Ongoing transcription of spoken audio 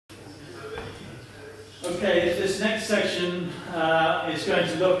Okay, this next section is going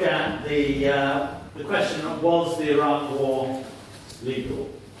to look at the question of was the Iraq War legal?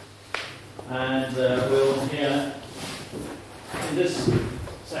 And we'll hear in this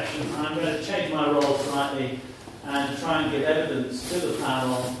section, I'm going to change my role slightly and try and give evidence to the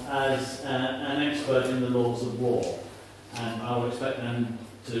panel as an expert in the laws of war. And I will expect them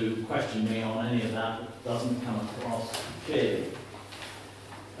to question me on any of that doesn't come across clearly.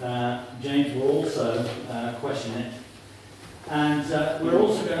 James will also question it. And we're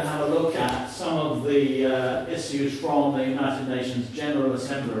also going to have a look at some of the issues from the United Nations General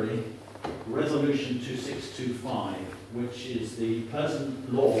Assembly, Resolution 2625, which is the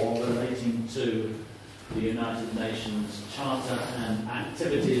present law relating to the United Nations Charter and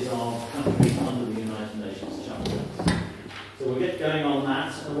activities of countries under the United Nations Charter. So we'll get going on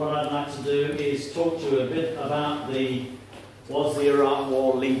that, and what I'd like to do is talk to you a bit about was the Iraq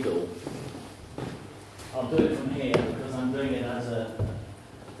War legal? I'll do it from here because I'm doing it as an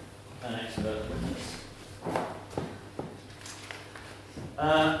expert witness.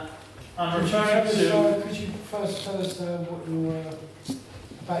 I'm referring to... Could you first tell us what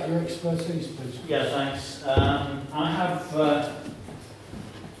about your expertise, please? Yeah, thanks.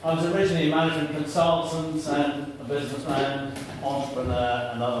 I was originally a management consultant and a businessman, entrepreneur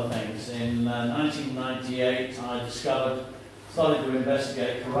and other things. In 1998 I started to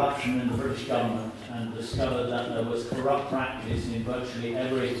investigate corruption in the British government and discovered that there was corrupt practice in virtually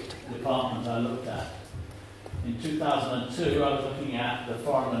every department I looked at. In 2002 I was looking at the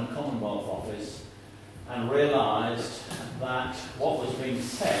Foreign and Commonwealth Office and realised that what was being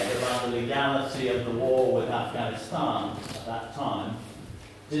said about the legality of the war with Afghanistan at that time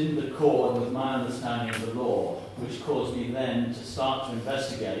didn't accord with my understanding of the law, which caused me then to start to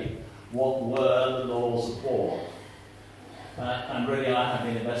investigate what were the laws of war. And really I have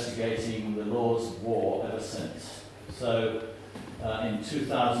been investigating the laws of war ever since. So in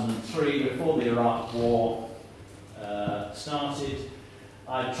 2003, before the Iraq War started,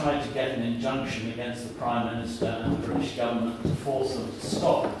 I tried to get an injunction against the Prime Minister and the British government to force them to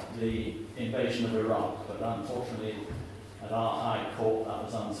stop the invasion of Iraq, but unfortunately at our High Court that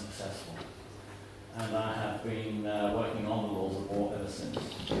was unsuccessful. And I have been working on the laws of war ever since.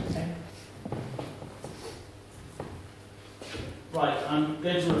 Okay. Right, I'm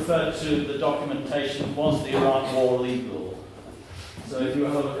going to refer to the documentation, was the Iraq War legal? So if you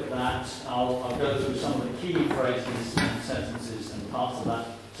have a look at that, I'll go through some of the key phrases and sentences and parts of that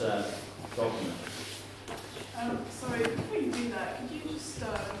document. Sorry, before you do that, could you just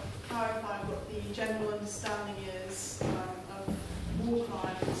clarify what the general understanding is of war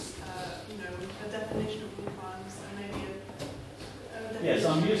crimes, a definition of war crimes, and maybe a definition? Yes,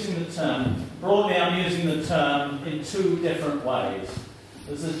 I'm using the term, broadly I'm using the term in two different ways.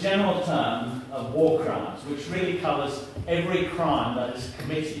 There's a general term of war crimes, which really covers every crime that is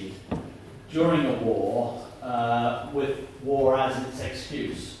committed during a war with war as its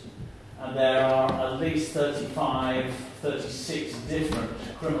excuse. And there are at least 35, 36 different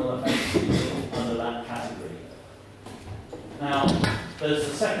criminal offences under that category. Now, there's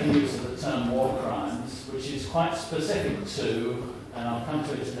the second use of the term war crimes, which is quite specific to, and I'll come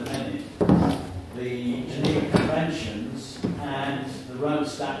to it in a minute, the Geneva Conventions and the Rome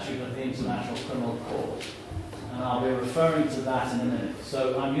Statute of the International Criminal Court. And I'll be referring to that in a minute.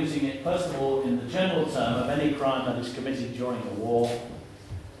 So I'm using it, first of all, in the general term of any crime that is committed during a war,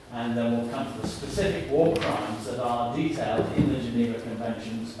 and then we'll come to the specific war crimes that are detailed in the Geneva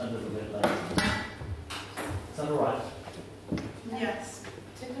Conventions a little bit later. Is that all right? Yes.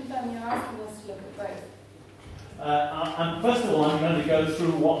 To confirm, you're asking us to look at both. And first of all, I'm going to go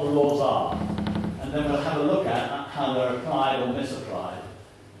through what the laws are, and then we'll have a look at how they're applied or misapplied.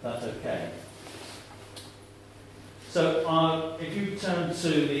 That's okay. So if you turn to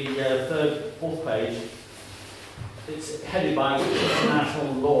the fourth page, it's headed by which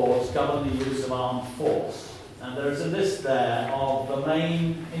international laws govern the use of armed force. And there is a list there of the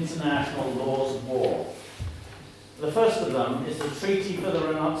main international laws of war. The first of them is the Treaty for the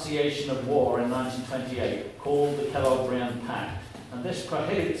Renunciation of War in 1928, called the Kellogg-Briand Pact. And this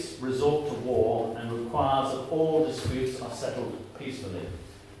prohibits resort to war and requires that all disputes are settled peacefully.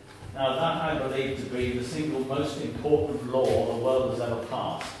 Now that I believe to be the single most important law the world has ever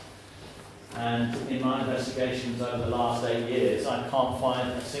passed. And in my investigations over the last 8 years, I can't find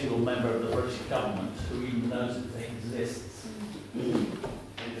a single member of the British government who even knows it exists.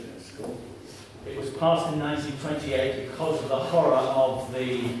 It was passed in 1928 because of the horror of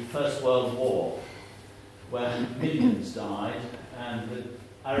the First World War, where millions died, and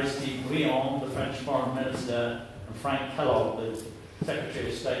Aristide Briand, the French Foreign Minister, and Frank Kellogg, the Secretary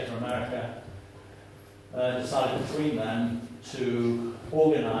of State for America, decided between them to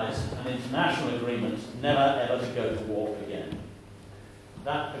organise an international agreement never ever to go to war again.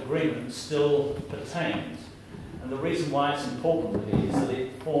 That agreement still pertains, and the reason why it's important is that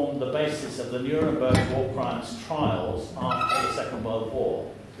it formed the basis of the Nuremberg war crimes trials after the Second World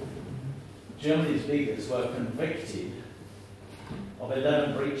War. Germany's leaders were convicted of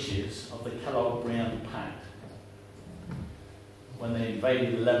 11 breaches of the Kellogg-Briand Pact when they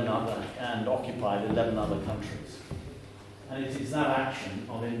invaded 11 other and occupied 11 other countries. And it is that action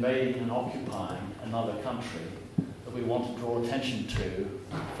of invading and occupying another country that we want to draw attention to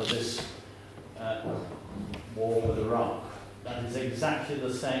for this war with Iraq. That is exactly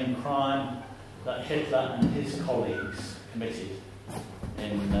the same crime that Hitler and his colleagues committed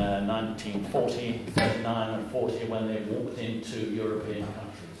in 1940, 39 and 40 when they walked into European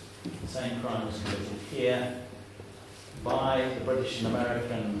countries. The same crime was committed here by the British and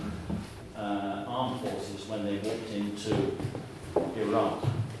American armed forces when they walked into Iraq,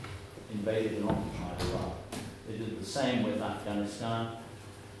 invaded and occupied Iraq. They did the same with Afghanistan,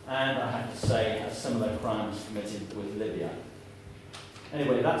 and I have to say a similar crime was committed with Libya.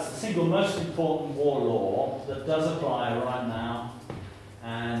 Anyway, that's the single most important war law that does apply right now,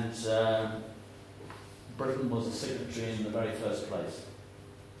 and Britain was a signatory in the very first place.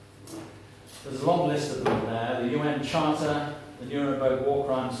 There's a long list of them there: the UN Charter, the Nuremberg War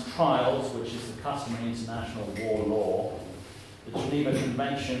Crimes Trials, which is the customary international war law, the Geneva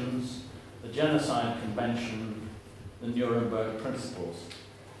Conventions, the Genocide Convention, the Nuremberg Principles.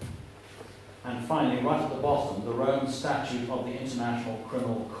 And finally, right at the bottom, the Rome Statute of the International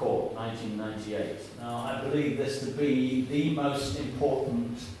Criminal Court, 1998. Now, I believe this to be the most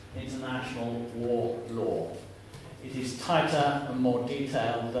important international war law. It is tighter and more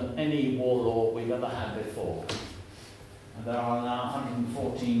detailed than any war law we've ever had before. And there are now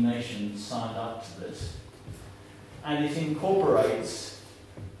 114 nations signed up to this. And it incorporates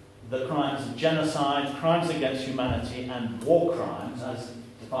the crimes of genocide, crimes against humanity, and war crimes, as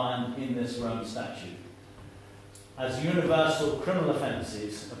defined in this Rome Statute, as universal criminal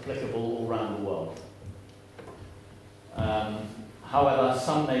offences applicable all around the world. However,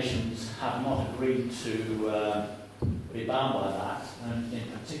 some nations have not agreed to be bound by that, and in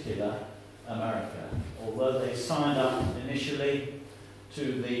particular, America. Although they signed up initially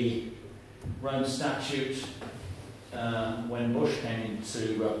to the Rome Statute when Bush came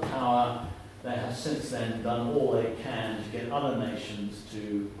into power, they have since then done all they can to get other nations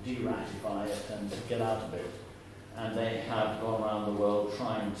to de-ratify it and to get out of it. And they have gone around the world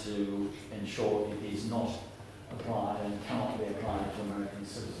trying to ensure it is not applied and cannot be applied to American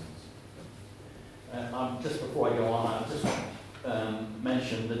citizens. Just before I go on, I'll just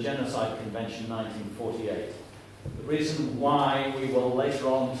mention the Genocide Convention 1948. The reason why we will later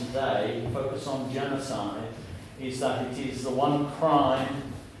on today focus on genocide is that it is the one crime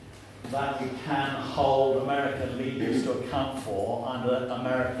that we can hold American leaders to account for under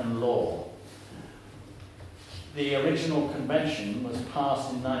American law. The original convention was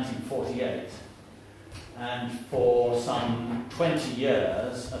passed in 1948, and for some 20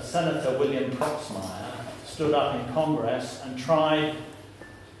 years, a Senator, William Proxmire, stood up in Congress and tried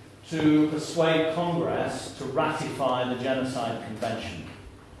to persuade Congress to ratify the Genocide Convention.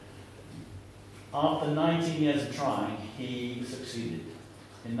 After 19 years of trying, he succeeded.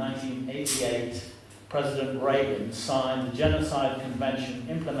 In 1988, President Reagan signed the Genocide Convention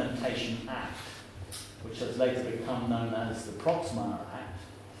Implementation Act, which has later become known as the Proxmire Act.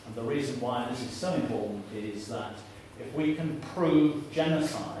 And the reason why this is so important is that if we can prove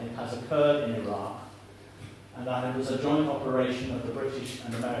genocide has occurred in Iraq, and that it was a joint operation of the British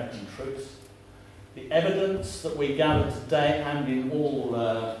and American troops, the evidence that we gather today and in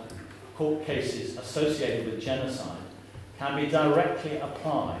all court cases associated with genocide can be directly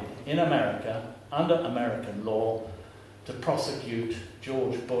applied in America, under American law, to prosecute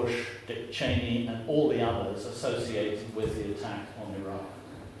George Bush, Dick Cheney, and all the others associated with the attack on Iraq.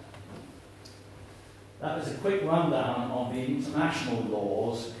 That is a quick rundown of the international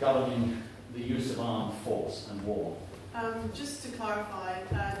laws governing the use of armed force and war. Just to clarify,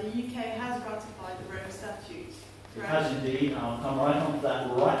 the UK has ratified the Rome Statute. It has indeed. I'll come right on to that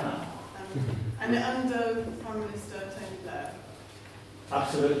right now. And under Prime Minister Tony Blair.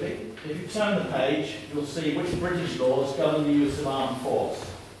 Absolutely. If you turn the page, you'll see which British laws govern the use of armed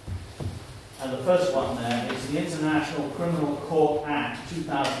force. And the first one there is the International Criminal Court Act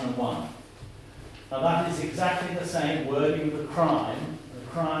 2001. Now that is exactly the same wording of the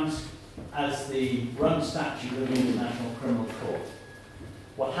crimes as the Rome Statute of the International Criminal Court.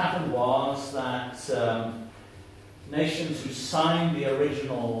 What happened was that nations who signed the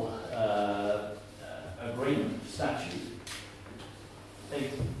original agreement, statute, they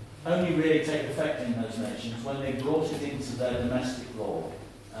only really take effect in those nations when they brought it into their domestic law.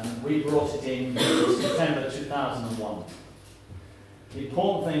 And we brought it in September 2001. The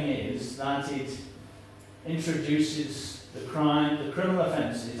important thing is that it introduces the criminal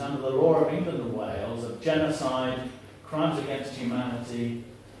offences under the law of England and Wales of genocide, crimes against humanity,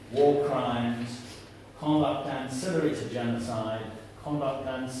 war crimes, conduct ancillary to genocide, conduct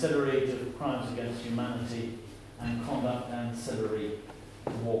ancillary to crimes against humanity, and conduct ancillary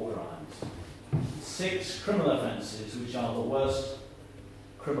to war crimes. 6 criminal offences which are the worst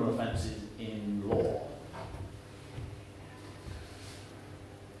criminal offences in law.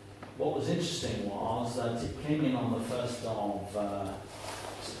 What was interesting was that it came in on the 1st of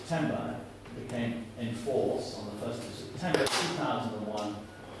September, it became in force on the 1st of September 2001,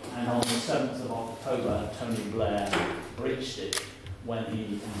 and on the 7th of October, Tony Blair breached it when he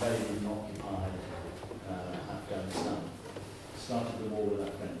invaded and occupied Afghanistan, started the war with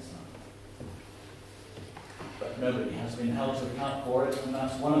Afghanistan. But nobody has been held to account for it, and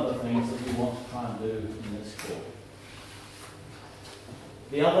that's one of the things that we want to try and do in this court.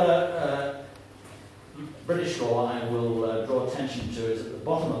 The other British law I will draw attention to is at the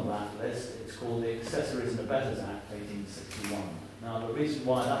bottom of that list. It's called the Accessories and Abettors Act 1861. Now, the reason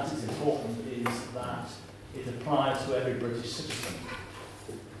why that is important is that it applies to every British citizen.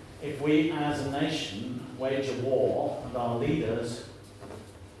 If we as a nation wage a war and our leaders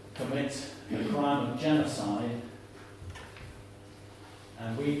commit a crime of genocide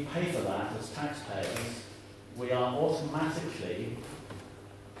and we pay for that as taxpayers, we are automatically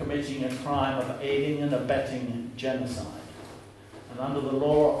committing a crime of aiding and abetting genocide. And under the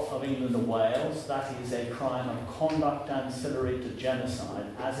law of England and Wales, that is a crime of conduct ancillary to genocide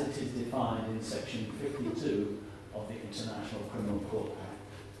as it is defined in section 52 of the International Criminal Court Act.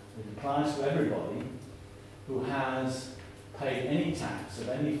 It applies to everybody who has paid any tax of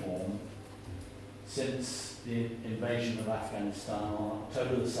any form since the invasion of Afghanistan on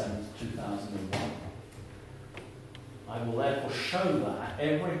October the 7th, 2001. I will therefore show that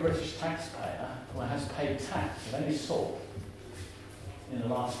every British taxpayer who has paid tax of any sort in the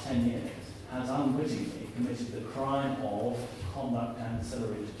last 10 years has unwittingly committed the crime of conduct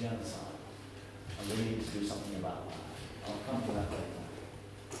ancillary to genocide. And we need to do something about that. I'll come to that later.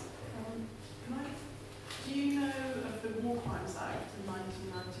 Do you know of the War Crimes Act of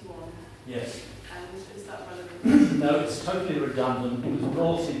 1991? Yes. And is that relevant? No, it's totally redundant. It was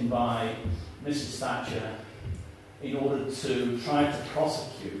brought in by Mrs. Thatcher in order to try to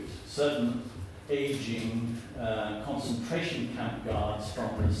prosecute certain aging concentration camp guards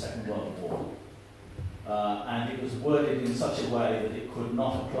from the Second World War. And it was worded in such a way that it could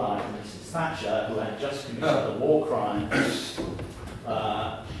not apply to Mrs. Thatcher, who had just committed a war crime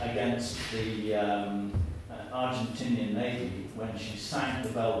against the Argentinian Navy when she sank the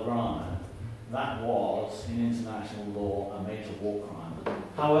Belgrano. That was, in international law, a major war crime.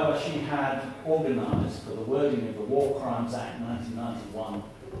 However, she had organised for the wording of the War Crimes Act 1991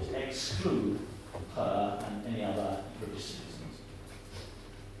 to exclude her and any other British citizens.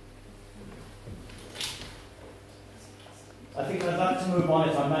 I think I'd like to move on,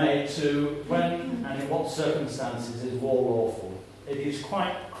 if I may, to when and in what circumstances is war lawful. It is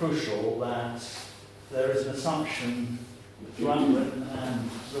quite crucial that there is an assumption throughout Britain and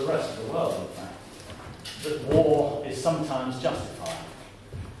the rest of the world, in fact, that war is sometimes justified.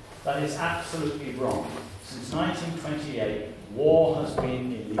 That is absolutely wrong. Since 1928, war has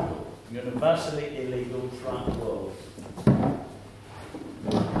been illegal, universally illegal throughout the world.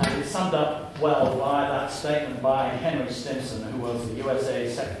 And it's summed up well by that statement by Henry Stimson, who was the USA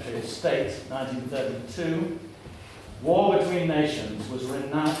Secretary of State, 1932. War between nations was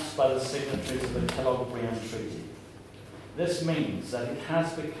renounced by the signatories of the Kellogg-Briand Treaty. This means that it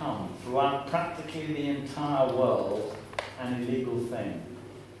has become, throughout practically the entire world, an illegal thing.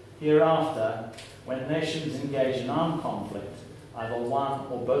 Hereafter, when nations engage in armed conflict, either one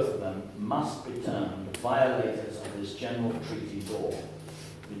or both of them must be termed violators of this general treaty law.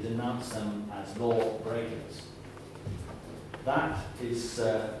 We denounce them as law breakers. That is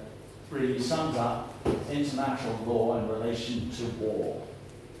really sums up international law in relation to war.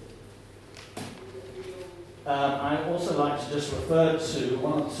 I'd also like to just refer to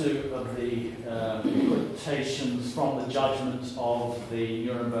one or two of the quotations from the judgment of the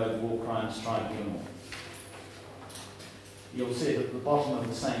Nuremberg War Crimes Tribunal. You'll see it at the bottom of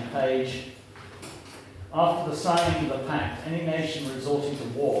the same page. After the signing of the pact, any nation resorting to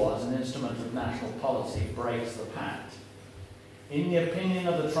war as an instrument of national policy breaks the pact. In the opinion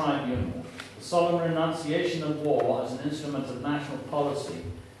of the tribunal, the solemn renunciation of war as an instrument of national policy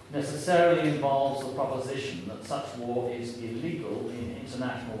necessarily involves the proposition that such war is illegal in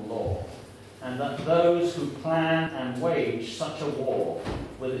international law, and that those who plan and wage such a war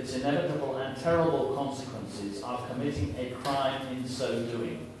with its inevitable and terrible consequences are committing a crime in so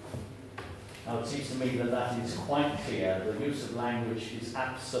doing. Now, it seems to me that that is quite clear. The use of language is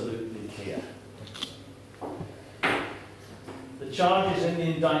absolutely clear. The charges in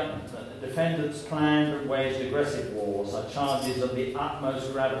the indictment that the defendants planned and waged aggressive wars are charges of the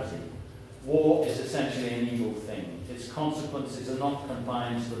utmost gravity. War is essentially an evil thing. Its consequences are not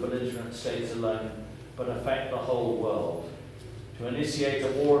confined to the belligerent states alone, but affect the whole world. To initiate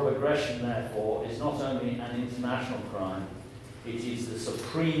a war of aggression, therefore, is not only an international crime, it is the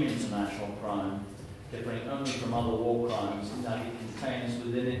supreme international crime, differing only from other war crimes in that it contains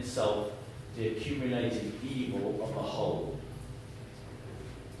within itself the accumulated evil of the whole.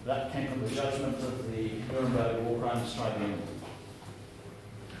 That came from the judgment of the Nuremberg War Crimes Tribunal.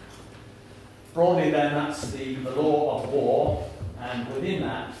 Broadly then, that's the law of war, and within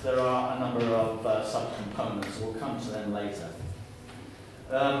that there are a number of subcomponents. We'll come to them later.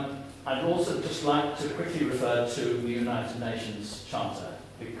 I'd also just like to quickly refer to the United Nations Charter,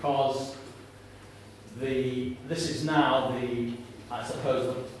 because this is now I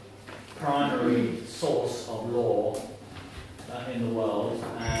suppose, the primary source of law in the world,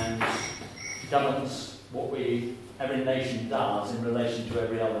 and governs what every nation does in relation to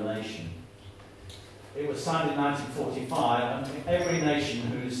every other nation. It was signed in 1945, and every nation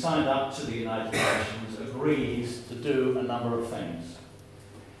who signed up to the United Nations agrees to do a number of things.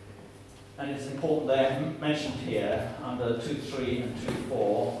 And it's important they're mentioned here under 2.3 and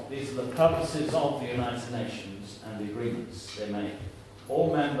 2.4. These are the purposes of the United Nations and the agreements they make.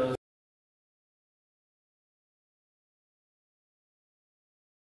 All members